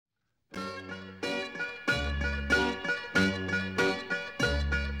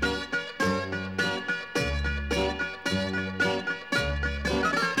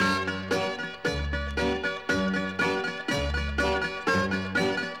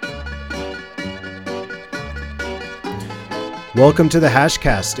Welcome to the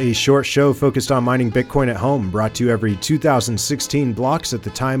Hashcast, a short show focused on mining Bitcoin at home, brought to you every 2016 blocks at the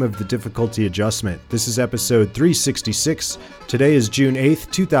time of the difficulty adjustment. This is episode 366. Today is June 8th,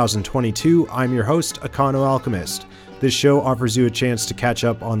 2022. I'm your host, Akano Alchemist. This show offers you a chance to catch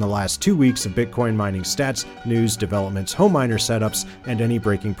up on the last 2 weeks of Bitcoin mining stats, news, developments, home miner setups, and any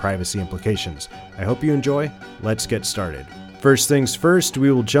breaking privacy implications. I hope you enjoy. Let's get started. First things first,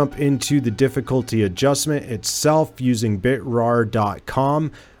 we will jump into the difficulty adjustment itself using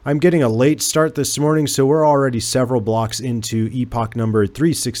bitrar.com. I'm getting a late start this morning, so we're already several blocks into epoch number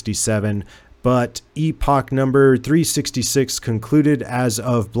 367, but epoch number 366 concluded as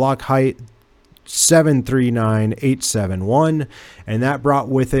of block height 739871, and that brought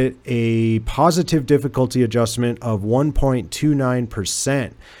with it a positive difficulty adjustment of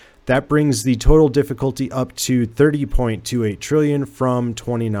 1.29%. That brings the total difficulty up to 30.28 trillion from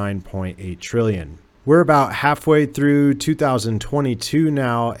 29.8 trillion. We're about halfway through 2022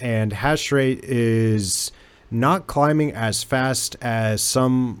 now, and hash rate is not climbing as fast as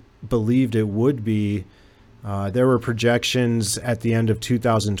some believed it would be. There were projections at the end of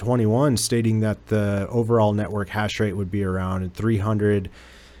 2021 stating that the overall network hash rate would be around 300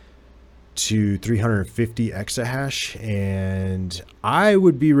 to 350 exahash, and I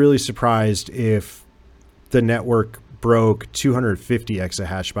would be really surprised if the network broke 250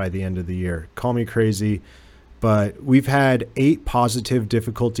 exahash by the end of the year. Call me crazy, but we've had 8 positive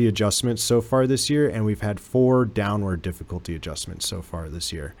difficulty adjustments so far this year, and we've had 4 downward difficulty adjustments so far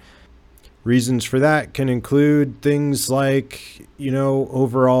this year. Reasons for that can include things like,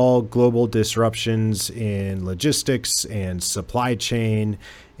 overall global disruptions in logistics and supply chain,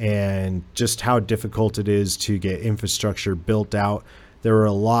 and just how difficult it is to get infrastructure built out. There were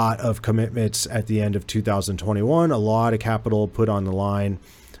a lot of commitments at the end of 2021, a lot of capital put on the line.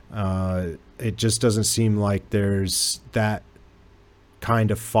 It just doesn't seem like there's that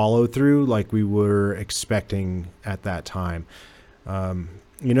kind of follow through like we were expecting at that time.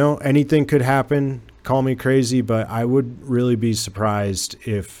 Anything could happen. Call me crazy, but I would really be surprised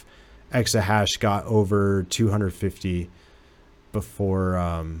if exahash got over 250 before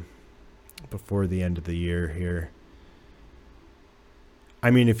the end of the year here. I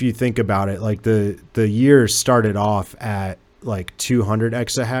mean, if you think about it, like the year started off at like 200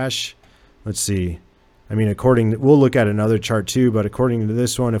 exahash. Let's see. I mean, we'll look at another chart too, but according to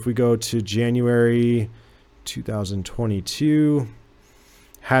this one, if we go to January 2022,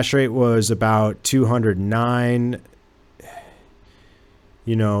 hash rate was about 209.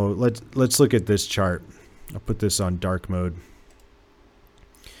 Let's look at this chart. I'll put this on dark mode.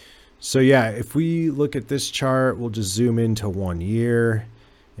 So yeah, if we look at this chart, we'll just zoom into 1 year.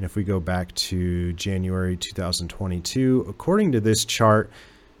 And if we go back to January 2022, according to this chart,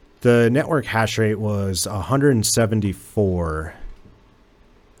 the network hash rate was 174,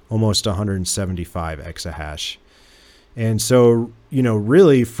 almost 175 exahash. And so,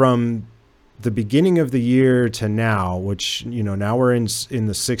 really from the beginning of the year to now, which, now we're in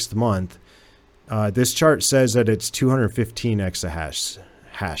the 6th month, this chart says that it's 215 exahash.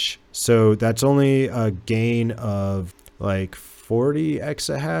 So that's only a gain of like 40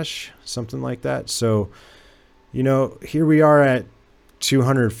 exahash, something like that. So, here we are at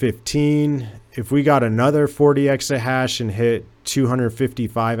 215. If we got another 40 exahash and hit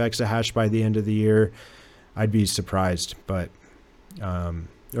 255 exahash by the end of the year, I'd be surprised. But, I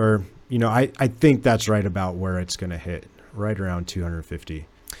think that's right about where it's going to hit, right around 250.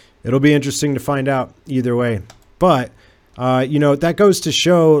 It'll be interesting to find out either way. But that goes to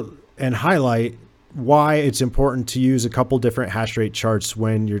show and highlight why it's important to use a couple different hash rate charts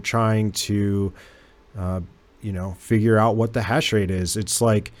when you're trying to, figure out what the hash rate is. It's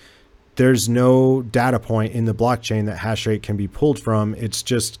like there's no data point in the blockchain that hash rate can be pulled from. It's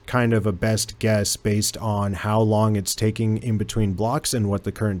just kind of a best guess based on how long it's taking in between blocks and what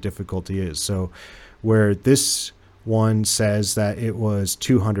the current difficulty is. So where this one says that it was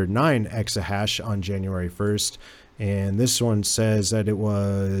 209 exahash on January 1st, and this one says that it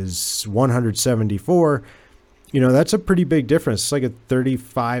was 174, that's a pretty big difference. It's like a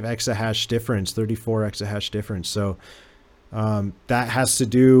 35 exahash difference, 34 exahash difference. So that has to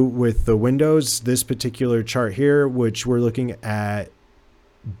do with the windows. This particular chart here, which we're looking at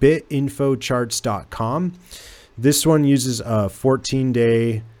bitinfocharts.com. This one uses a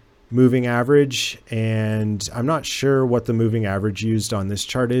 14-day moving average, and I'm not sure what the moving average used on this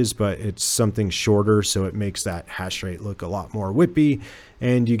chart is, but it's something shorter, so it makes that hash rate look a lot more whippy,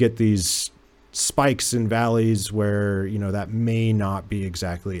 and you get these spikes and valleys where that may not be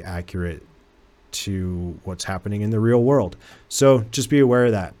exactly accurate to what's happening in the real world. So just be aware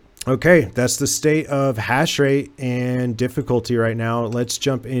of that. Okay, that's the state of hash rate and difficulty right now. Let's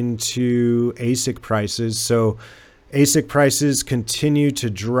jump into ASIC prices. So ASIC prices continue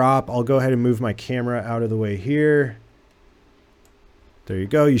to drop. I'll go ahead and move my camera out of the way here. There you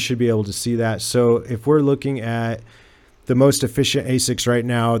go. You should be able to see that. So if we're looking at the most efficient ASICs right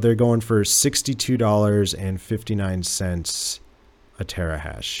now, they're going for $62.59 a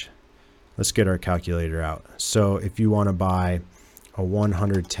terahash. Let's get our calculator out. So if you want to buy a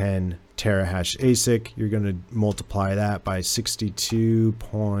 110 terahash ASIC, you're going to multiply that by 62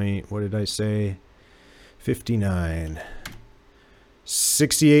 point, what did I say? 59.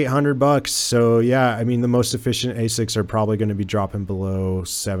 $6,800. So yeah, I mean, the most efficient ASICs are probably going to be dropping below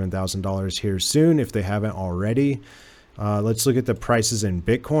 $7,000 here soon if they haven't already. Let's look at the prices in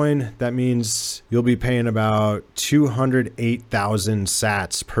Bitcoin. That means you'll be paying about 208,000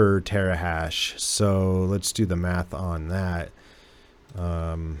 sats per terahash. So let's do the math on that.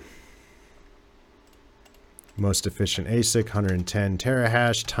 Most efficient ASIC, 110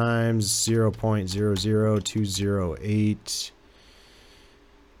 terahash times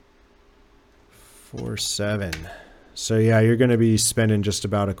 0.0020847. So yeah, you're going to be spending just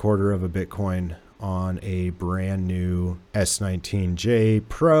about a quarter of a Bitcoin on a brand new S19j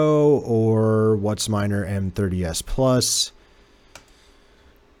Pro or WhatsMiner M30S Plus.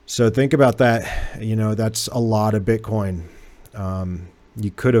 So think about that. You know, that's a lot of Bitcoin. You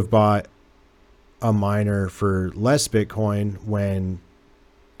could have bought a miner for less Bitcoin when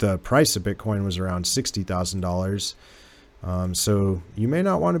the price of Bitcoin was around $60,000. So you may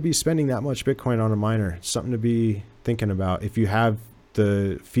not want to be spending that much Bitcoin on a miner. It's something to be thinking about. If you have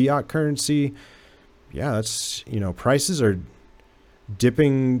the fiat currency, yeah, that's, you know, prices are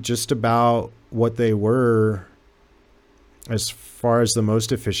dipping just about what they were as far as the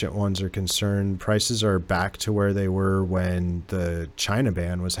most efficient ones are concerned. Prices are back to where they were when the China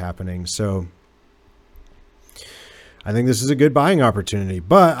ban was happening. So I think this is a good buying opportunity,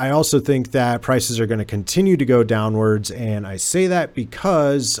 but I also think that prices are going to continue to go downwards. And I say that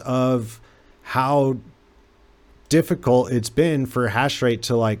because of how difficult it's been for hash rate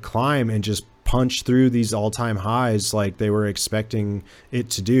to like climb and just punch through these all-time highs like they were expecting it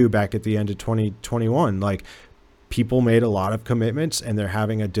to do back at the end of 2021. Like, people made a lot of commitments and they're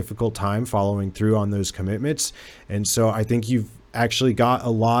having a difficult time following through on those commitments. And so I think you've actually got a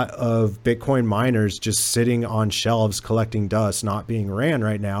lot of Bitcoin miners just sitting on shelves collecting dust, not being ran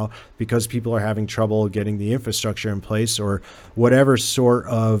right now because people are having trouble getting the infrastructure in place or whatever sort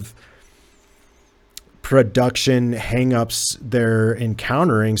of production hangups they're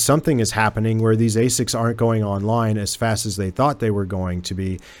encountering. Something is happening where these ASICs aren't going online as fast as they thought they were going to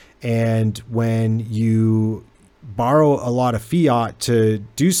be. And when you borrow a lot of fiat to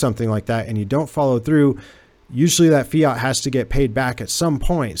do something like that and you don't follow through, usually that fiat has to get paid back at some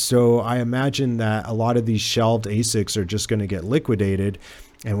point. So I imagine that a lot of these shelved ASICs are just going to get liquidated.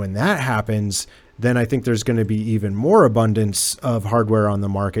 And when that happens, then I think there's going to be even more abundance of hardware on the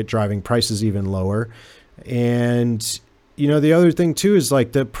market, driving prices even lower. And, you know, the other thing too is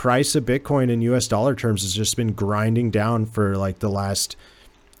like the price of Bitcoin in US dollar terms has just been grinding down for like the last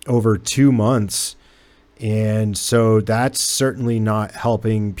over 2 months. And so that's certainly not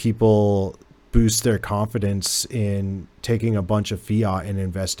helping people boost their confidence in taking a bunch of fiat and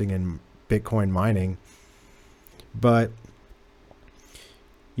investing in Bitcoin mining. But,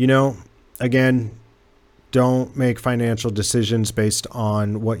 you know, again, don't make financial decisions based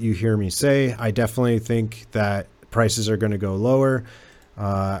on what you hear me say. I definitely think that prices are going to go lower.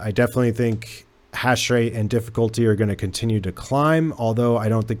 I definitely think hash rate and difficulty are going to continue to climb, although I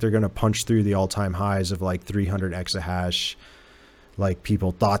don't think they're going to punch through the all-time highs of like 300 exahash like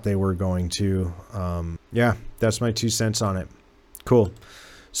people thought they were going to. Yeah, that's my 2 cents on it. Cool.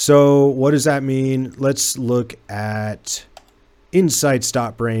 So what does that mean? Let's look at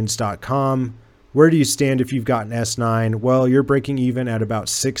insights.braiins.com. Where do you stand if you've got an S9? Well, you're breaking even at about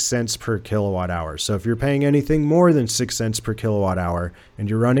 6 cents per kilowatt hour. So if you're paying anything more than 6 cents per kilowatt hour and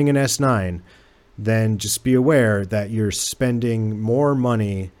you're running an S9, then just be aware that you're spending more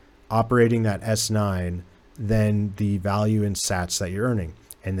money operating that S9 than the value in sats that you're earning.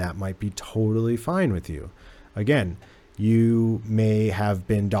 And that might be totally fine with you. Again, you may have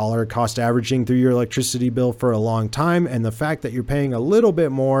been dollar cost averaging through your electricity bill for a long time. And the fact that you're paying a little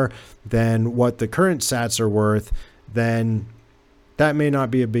bit more than what the current sats are worth, then that may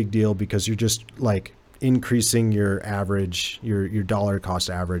not be a big deal because you're just like increasing your average, your dollar cost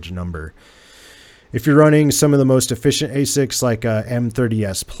average number. If you're running some of the most efficient ASICs like a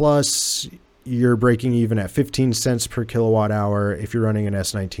M30S Plus, you're breaking even at 15 cents per kilowatt hour. If you're running an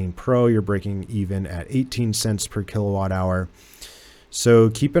S19 Pro, you're breaking even at 18 cents per kilowatt hour. So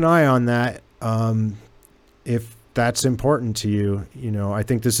keep an eye on that. If that's important to you, I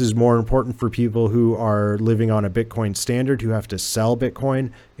think this is more important for people who are living on a Bitcoin standard, who have to sell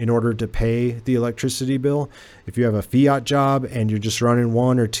Bitcoin in order to pay the electricity bill. If you have a fiat job and you're just running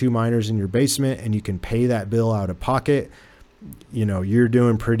 1 or 2 miners in your basement and you can pay that bill out of pocket, you're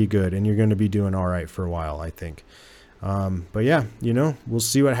doing pretty good, and you're going to be doing all right for a while, I think. But yeah, we'll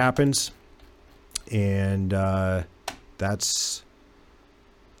see what happens. And that's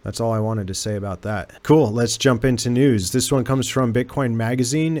all I wanted to say about that. Cool. Let's jump into news. This one comes from Bitcoin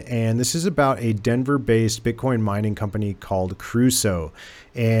Magazine, and this is about a Denver-based Bitcoin mining company called Crusoe.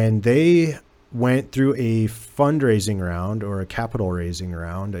 And they went through a fundraising round, or a capital raising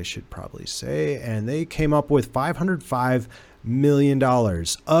round, I should probably say, and they came up with $505 million.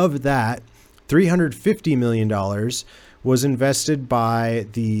 Of that, $350 million was invested by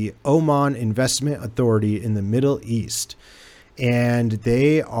the Oman Investment Authority in the Middle East. And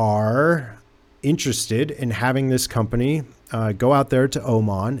they are interested in having this company go out there to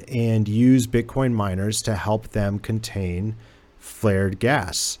Oman and use Bitcoin miners to help them contain flared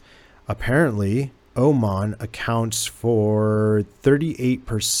gas. Apparently, Oman accounts for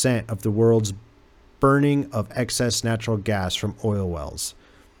 38% of the world's burning of excess natural gas from oil wells.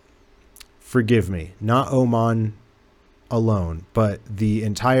 Forgive me, not Oman alone, but the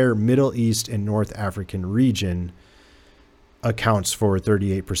entire Middle East and North African region accounts for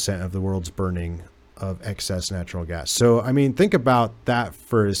 38% of the world's burning of excess natural gas. So, think about that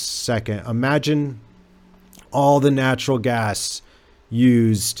for a second. Imagine all the natural gas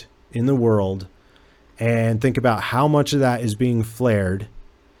used in the world, and think about how much of that is being flared.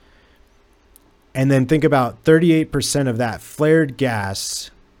 And then think about 38% of that flared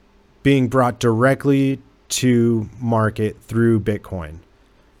gas being brought directly to market through Bitcoin.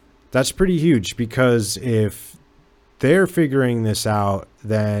 That's pretty huge, because if they're figuring this out,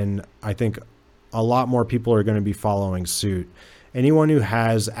 then I think a lot more people are going to be following suit. Anyone who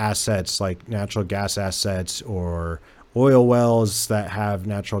has assets like natural gas assets, or oil wells that have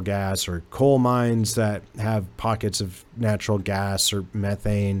natural gas, or coal mines that have pockets of natural gas or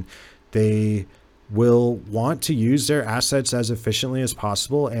methane, they will want to use their assets as efficiently as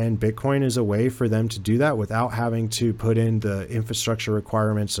possible. And Bitcoin is a way for them to do that without having to put in the infrastructure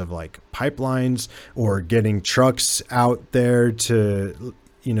requirements of like pipelines, or getting trucks out there to,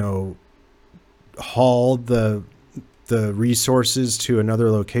 haul the resources to another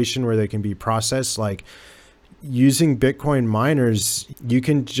location where they can be processed. Like, using Bitcoin miners, you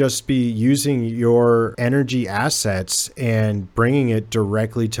can just be using your energy assets and bringing it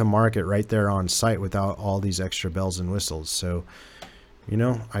directly to market right there on site without all these extra bells and whistles. So,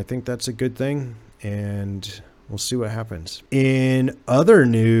 I think that's a good thing, and we'll see what happens. In other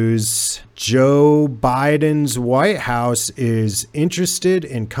news, Joe Biden's White House is interested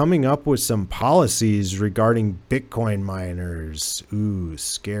in coming up with some policies regarding Bitcoin miners. Ooh,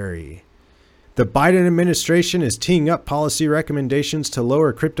 scary. The Biden administration is teeing up policy recommendations to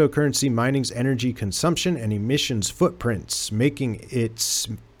lower cryptocurrency mining's energy consumption and emissions footprints, making its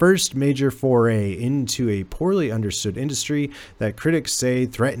first major foray into a poorly understood industry that critics say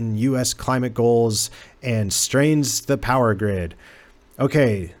threaten U.S. climate goals and strains the power grid.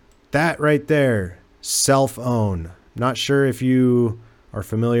 Okay, that right there, self-own. Not sure if you are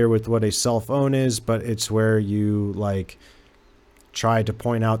familiar with what a self-own is, but it's where you try to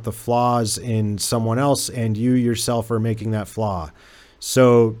point out the flaws in someone else, and you yourself are making that flaw.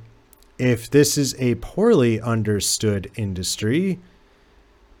 So if this is a poorly understood industry,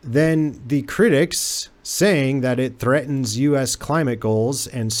 then the critics saying that it threatens U.S. climate goals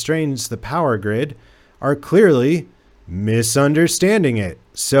and strains the power grid are clearly misunderstanding it.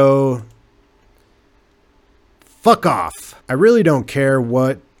 So fuck off. I really don't care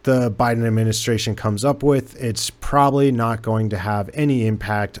what the Biden administration comes up with. It's probably not going to have any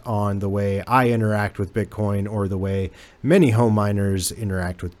impact on the way I interact with Bitcoin, or the way many home miners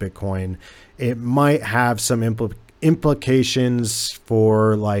interact with Bitcoin. It might have some implications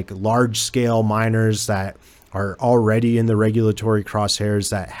for large scale miners that are already in the regulatory crosshairs,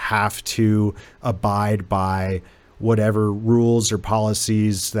 that have to abide by whatever rules or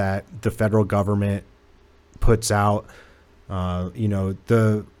policies that the federal government puts out.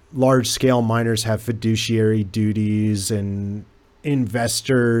 The large scale miners have fiduciary duties and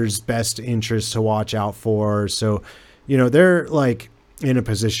investors' best interests to watch out for. So, they're in a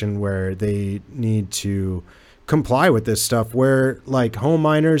position where they need to comply with this stuff, where home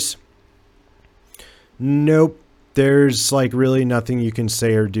miners, nope. There's really nothing you can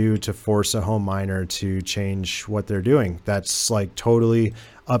say or do to force a home miner to change what they're doing. That's totally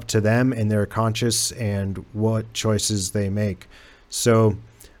up to them and their conscience and what choices they make. So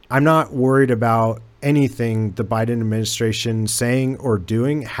I'm not worried about anything the Biden administration saying or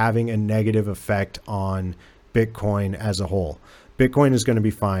doing having a negative effect on Bitcoin as a whole. Bitcoin is going to be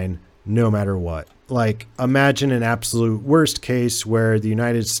fine no matter what. Like, imagine an absolute worst case where the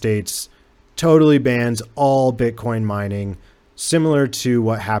United States totally bans all Bitcoin mining, similar to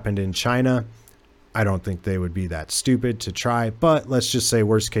what happened in China. I don't think they would be that stupid to try, but let's just say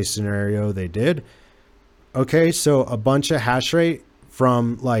worst case scenario, they did. Okay, so a bunch of hash rate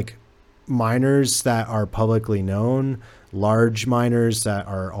from like miners that are publicly known, large miners that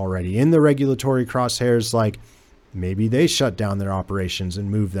are already in the regulatory crosshairs, like maybe they shut down their operations and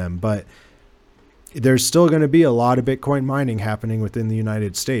move them. But there's still going to be a lot of Bitcoin mining happening within the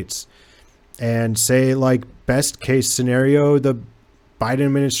United States. And say like best case scenario, the Biden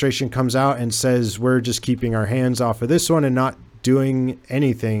administration comes out and says, we're just keeping our hands off of this one and not doing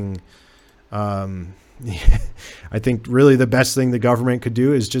anything. I think really the best thing the government could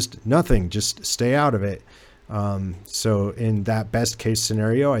do is just nothing, just stay out of it. So in that best case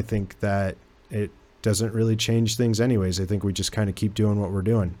scenario, I think that it doesn't really change things anyways. I think we just kind of keep doing what we're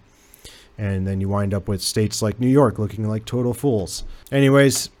doing. And then you wind up with states like New York looking like total fools.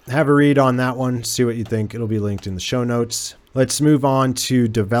 Anyways, have a read on that one. See what you think. It'll be linked in the show notes. Let's move on to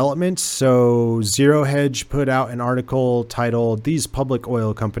developments. So Zero Hedge put out an article titled, "These public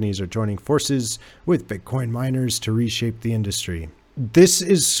oil companies are joining forces with Bitcoin miners to reshape the industry." This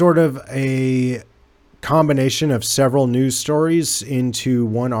is sort of a combination of several news stories into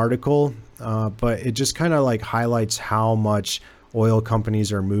one article, but it just kind of like highlights how much oil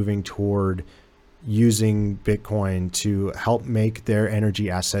companies are moving toward using Bitcoin to help make their energy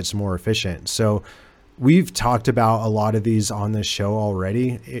assets more efficient. So we've talked about a lot of these on this show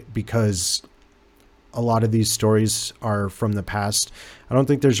already because a lot of these stories are from the past. I don't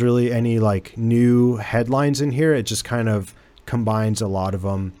think there's really any like new headlines in here. It just kind of combines a lot of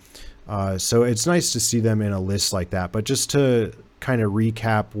them. So it's nice to see them in a list like that. But just to kind of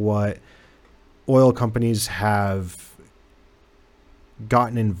recap what oil companies have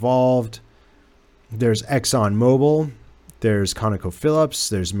gotten involved, there's ExxonMobil, there's ConocoPhillips,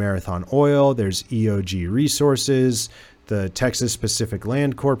 there's Marathon Oil, there's EOG Resources, the Texas Pacific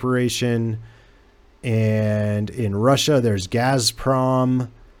Land Corporation, and in Russia there's Gazprom,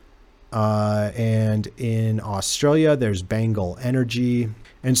 and in Australia there's Bengal Energy.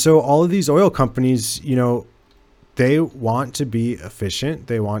 And so all of these oil companies, you know, they want to be efficient,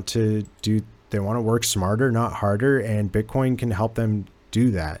 they want to work smarter, not harder, and Bitcoin can help them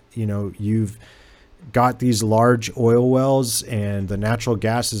do that. You know, you've got these large oil wells and the natural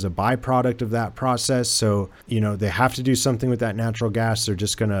gas is a byproduct of that process. So, you know, they have to do something with that natural gas. They're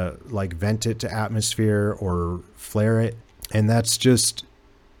just going to like vent it to atmosphere or flare it. And that's just,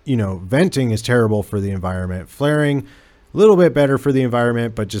 you know, venting is terrible for the environment. Flaring, a little bit better for the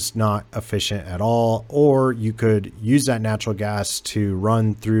environment, but just not efficient at all. Or you could use that natural gas to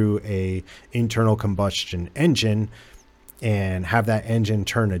run through a internal combustion engine and have that engine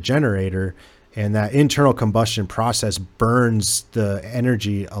turn a generator. And that internal combustion process burns the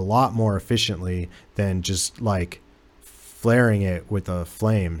energy a lot more efficiently than just like flaring it with a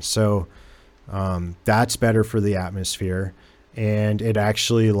flame. So that's better for the atmosphere. And it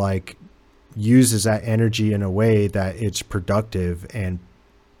actually like uses that energy in a way that it's productive and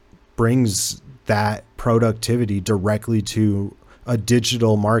brings that productivity directly to a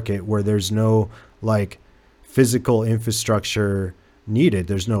digital market where there's no like physical infrastructure needed.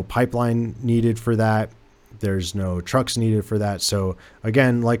 There's no pipeline needed for that. There's no trucks needed for that. So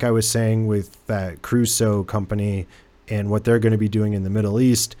again, like I was saying with that Crusoe company and what they're going to be doing in the Middle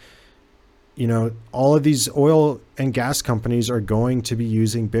East, you know, all of these oil and gas companies are going to be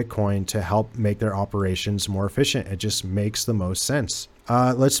using Bitcoin to help make their operations more efficient. It just makes the most sense.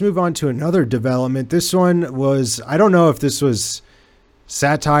 Let's move on to another development. This one was, I don't know if this was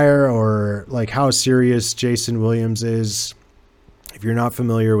satire or like how serious Jason Williams is. If you're not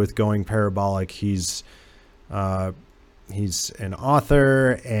familiar with Going Parabolic, he's an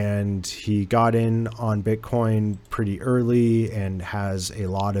author and he got in on Bitcoin pretty early and has a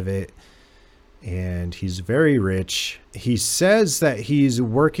lot of it. And he's very rich. He says that he's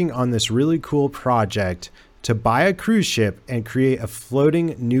working on this really cool project to buy a cruise ship and create a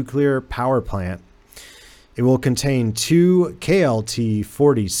floating nuclear power plant. It will contain 2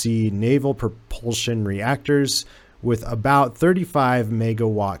 KLT-40C naval propulsion reactors with about 35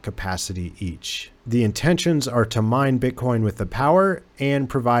 megawatt capacity each. The intentions are to mine Bitcoin with the power and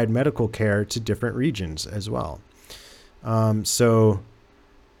provide medical care to different regions as well. So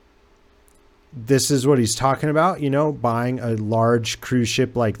this is what he's talking about, you know, buying a large cruise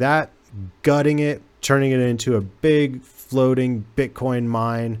ship like that, gutting it, turning it into a big floating Bitcoin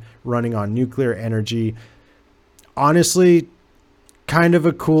mine running on nuclear energy. Honestly, kind of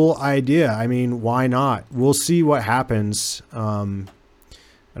a cool idea. I mean, why not? We'll see what happens.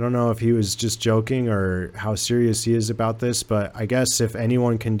 I don't know if he was just joking or how serious he is about this, but I guess if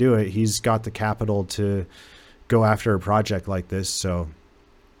anyone can do it, he's got the capital to go after a project like this. So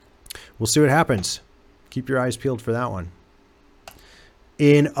we'll see what happens. Keep your eyes peeled for that one.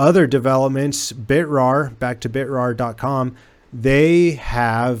 In other developments, BitRAR, back to bitrar.com, they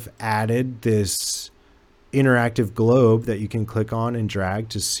have added this interactive globe that you can click on and drag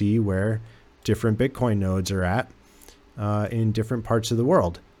to see where different Bitcoin nodes are at in different parts of the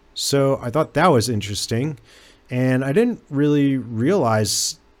world. So I thought that was interesting. And I didn't really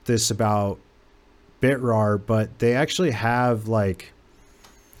realize this about BitRAR, but they actually have like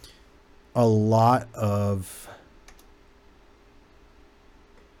a lot of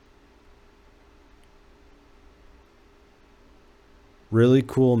really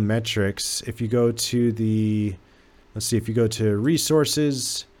cool metrics. If you go to the, let's see, if you go to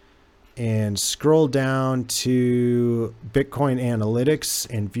resources and scroll down to Bitcoin analytics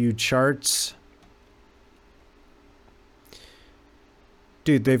and view charts,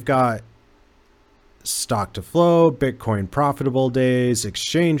 dude, they've got stock to flow, Bitcoin profitable days,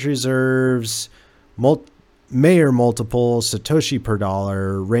 exchange reserves, Mayer multiple, Satoshi per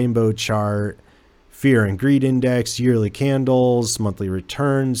dollar, rainbow chart, fear and greed index, yearly candles, monthly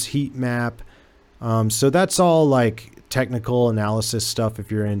returns, heat map. So that's all like technical analysis stuff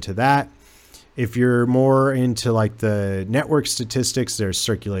if you're into that. If you're more into like the network statistics, there's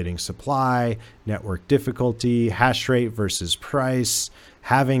circulating supply, network difficulty, hash rate versus price,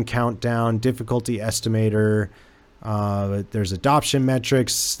 halving countdown, difficulty estimator. There's adoption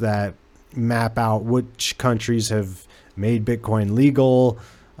metrics that map out which countries have made Bitcoin legal.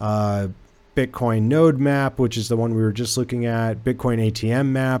 Bitcoin node map, which is the one we were just looking at, Bitcoin ATM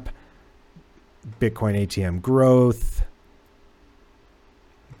map, Bitcoin ATM growth,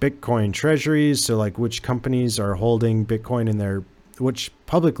 Bitcoin treasuries. So like which companies are holding Bitcoin in their, which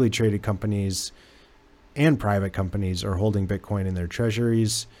publicly traded companies and private companies are holding Bitcoin in their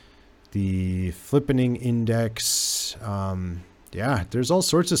treasuries, the flippening index. Yeah, there's all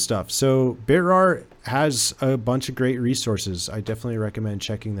sorts of stuff. So BitRAR has a bunch of great resources. I definitely recommend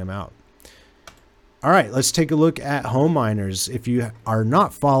checking them out. All right, let's take a look at home miners. If you are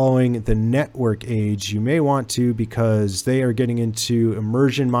not following the network age, you may want to, because they are getting into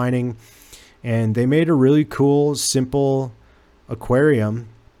immersion mining, and they made a really cool, simple aquarium,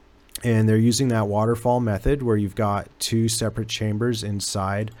 and they're using that waterfall method where you've got two separate chambers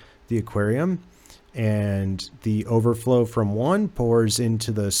inside the aquarium, and the overflow from one pours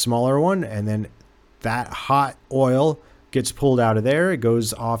into the smaller one, and then that hot oil gets pulled out of there. It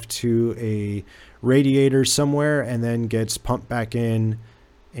goes off to a radiator somewhere and then gets pumped back in,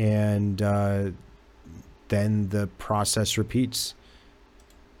 and then the process repeats.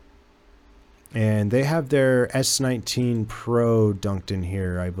 And they have their S19 Pro dunked in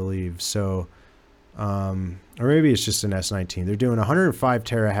here, I believe. So, or maybe it's just an S19. They're doing 105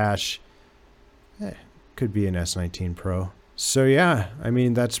 terahash. Could be an S19 Pro. So yeah, I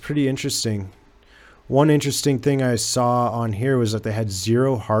mean, that's pretty interesting. One interesting thing I saw on here was that they had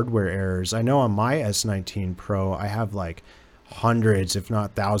 0 hardware errors. I know on my S19 Pro, I have like hundreds, if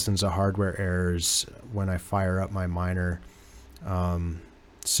not thousands of hardware errors when I fire up my miner.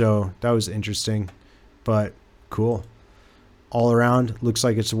 So that was interesting, but cool. All around, looks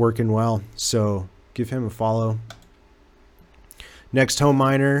like it's working well. So give him a follow. Next home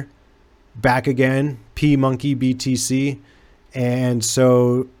miner, back again, P-Monkey BTC. And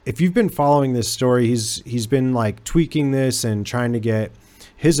so if you've been following this story, he's been like tweaking this and trying to get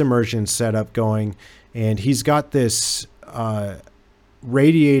his immersion setup going. And he's got this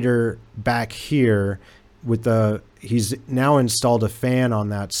radiator back here with he's now installed a fan on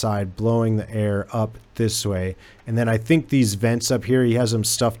that side blowing the air up this way. And then I think these vents up here, he has them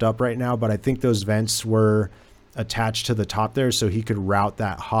stuffed up right now, but I think those vents were attached to the top there so he could route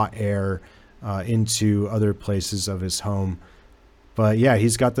that hot air into other places of his home. But yeah,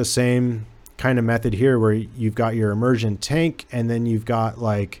 he's got the same kind of method here where you've got your immersion tank, and then you've got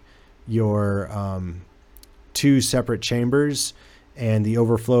like your 2 separate chambers, and the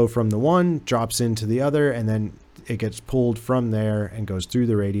overflow from the one drops into the other, and then it gets pulled from there and goes through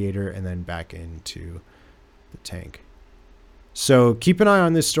the radiator and then back into the tank. So keep an eye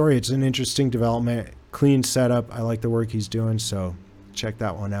on this story. It's an interesting development, clean setup. I like the work he's doing, so check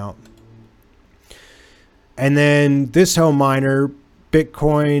that one out. And then this home miner,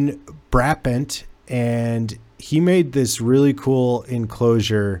 Bitcoin Brapent, and he made this really cool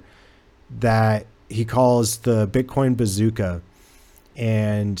enclosure that he calls the Bitcoin Bazooka.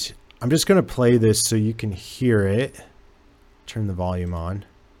 And I'm just going to play this so you can hear it. Turn the volume on.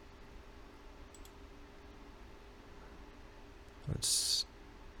 Let's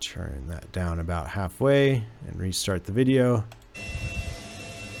turn that down about halfway and restart the video.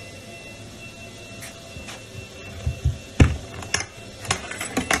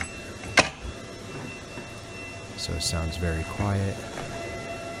 So it sounds very quiet.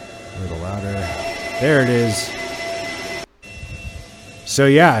 A little louder. There it is. So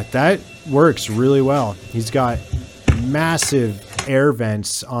yeah, that works really well. He's got massive air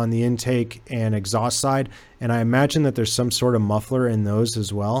vents on the intake and exhaust side, and I imagine that there's some sort of muffler in those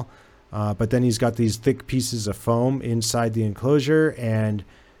as well. But then he's got these thick pieces of foam inside the enclosure, and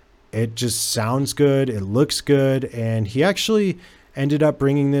it just sounds good. It looks good, and he actually ended up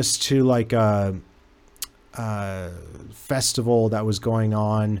bringing this to like a festival that was going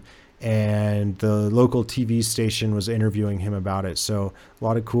on, and the local TV station was interviewing him about it. So a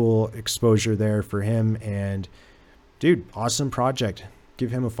lot of cool exposure there for him. And dude, awesome project. Give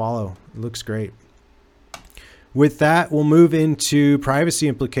him a follow. It looks great. With that, we'll move into privacy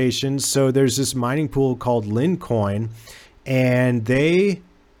implications. So there's this mining pool called Lincoin, and they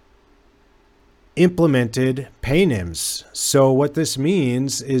implemented paynyms. So what this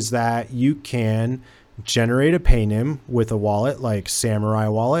means is that you can generate a paynym with a wallet like Samurai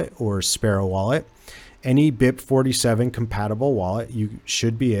Wallet or Sparrow Wallet. Any BIP47 compatible wallet you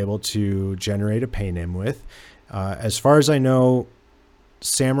should be able to generate a paynym with. As far as I know,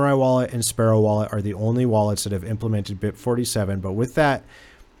 Samurai Wallet and Sparrow Wallet are the only wallets that have implemented BIP47. But with that,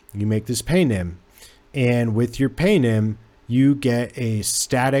 you make this paynym, and with your paynym, you get a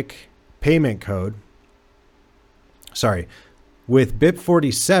static payment code. Sorry. With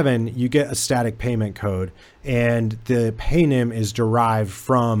BIP47, you get a static payment code, and the paynym is derived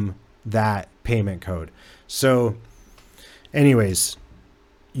from that payment code. So anyways,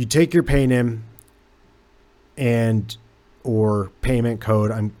 you take your paynym and or payment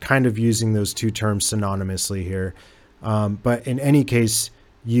code. I'm kind of using those two terms synonymously here. But in any case,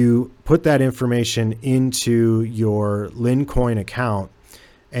 you put that information into your Lincoin account,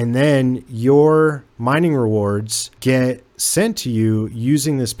 and then your mining rewards get sent to you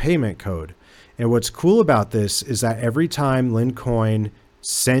using this payment code. And what's cool about this is that every time Lincoin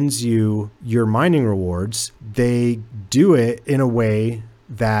sends you your mining rewards, they do it in a way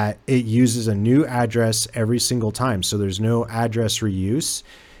that it uses a new address every single time. So there's no address reuse,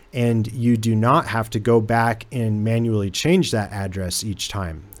 and you do not have to go back and manually change that address each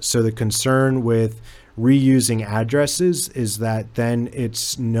time. So the concern with reusing addresses is that then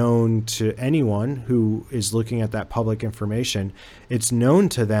it's known to anyone who is looking at that public information. It's known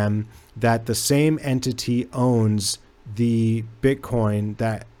to them that the same entity owns the Bitcoin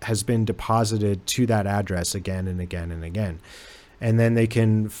that has been deposited to that address again and again and again. And then they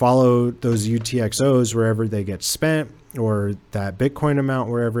can follow those UTXOs wherever they get spent, or that Bitcoin amount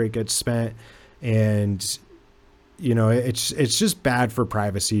wherever it gets spent. And you know, it's just bad for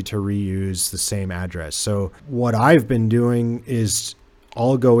privacy to reuse the same address. So what I've been doing is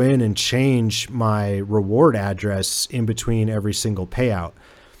I'll go in and change my reward address in between every single payout.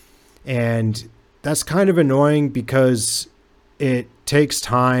 And that's kind of annoying because it takes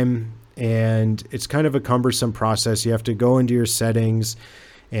time and it's kind of a cumbersome process. You have to go into your settings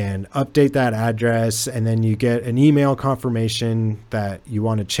and update that address, and then you get an email confirmation that you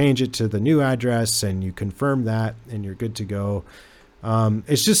want to change it to the new address, and you confirm that and you're good to go.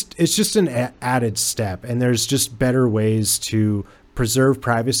 It's just an added step, and there's just better ways to preserve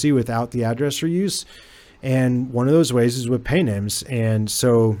privacy without the address reuse. And one of those ways is with paynyms. And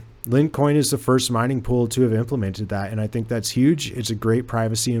so Lincoin is the first mining pool to have implemented that. And I think that's huge. It's a great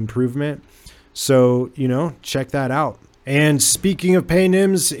privacy improvement. So, you know, check that out. And speaking of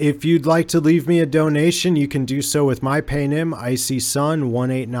paynyms, if you'd like to leave me a donation, you can do so with my paynym,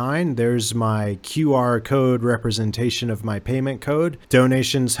 IcySun189. There's my QR code representation of my payment code.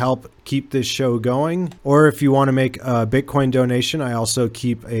 Donations help keep this show going. Or if you want to make a Bitcoin donation, I also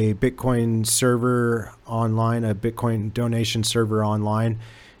keep a Bitcoin server online, a Bitcoin donation server online.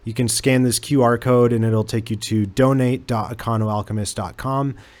 You can scan this QR code and it'll take you to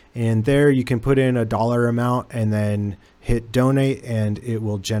donate.econoalchemist.com. And there you can put in a dollar amount and then hit donate, and it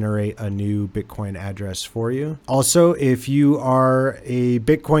will generate a new Bitcoin address for you. Also, if you are a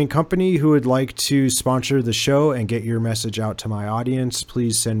Bitcoin company who would like to sponsor the show and get your message out to my audience,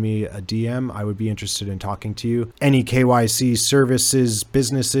 please send me a DM. I would be interested in talking to you. Any KYC services,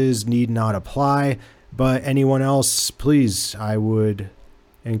 businesses need not apply, but anyone else, please, I would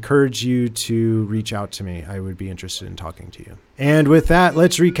encourage you to reach out to me. I would be interested in talking to you. And with that,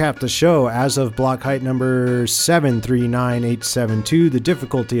 let's recap the show. As of block height number 739872, the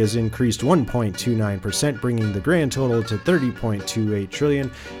difficulty has increased 1.29%, bringing the grand total to 30.28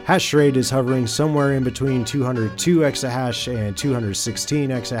 trillion. Hash rate is hovering somewhere in between 202 exahash and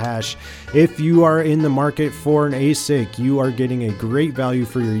 216 exahash. If you are in the market for an ASIC, you are getting a great value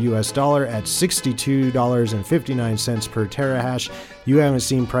for your US dollar at $62.59 per terahash. You haven't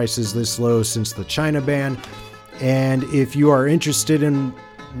seen prices this low since the China ban. And if you are interested in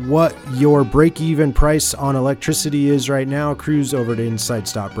what your break-even price on electricity is right now, cruise over to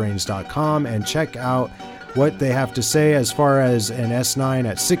insights.braiins.com and check out what they have to say as far as an S9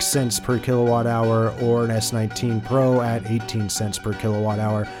 at 6 cents per kilowatt hour or an S19 Pro at 18 cents per kilowatt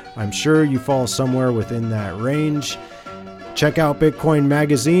hour. I'm sure you fall somewhere within that range. Check out Bitcoin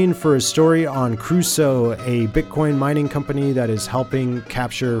Magazine for a story on Crusoe, a Bitcoin mining company that is helping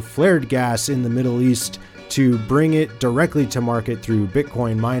capture flared gas in the Middle East to bring it directly to market through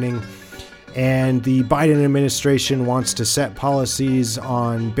Bitcoin mining. And the Biden administration wants to set policies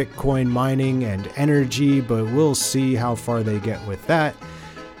on Bitcoin mining and energy, but we'll see how far they get with that.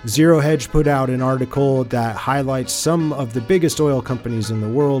 Zero Hedge put out an article that highlights some of the biggest oil companies in the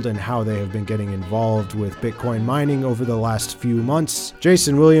world and how they have been getting involved with Bitcoin mining over the last few months.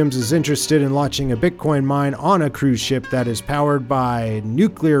 Jason Williams is interested in launching a Bitcoin mine on a cruise ship that is powered by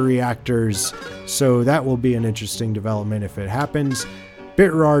nuclear reactors, so that will be an interesting development if it happens.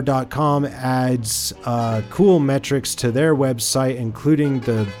 Bitrar.com adds cool metrics to their website, including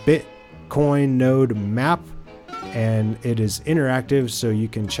the Bitcoin node map, and it is interactive, so you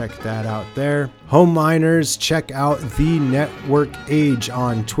can check that out there. Home miners, check out The Network Age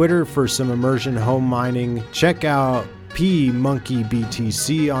on Twitter for some immersion home mining. Check out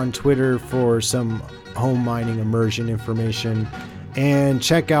PMonkeyBTC on Twitter for some home mining immersion information. And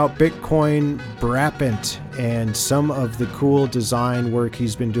check out Bitcoin Brapant and some of the cool design work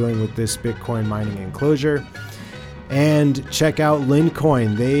he's been doing with this Bitcoin mining enclosure. And check out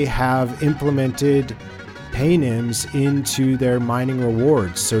Lincoin. They have implemented Paynims into their mining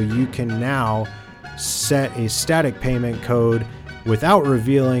rewards, so you can now set a static payment code without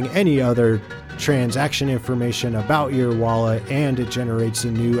revealing any other transaction information about your wallet, and it generates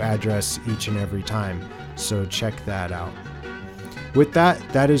a new address each and every time. So check that out. With that,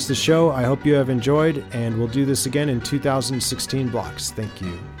 that is the show. I hope you have enjoyed, and we'll do this again in 2016 blocks. Thank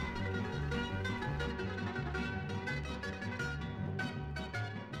you.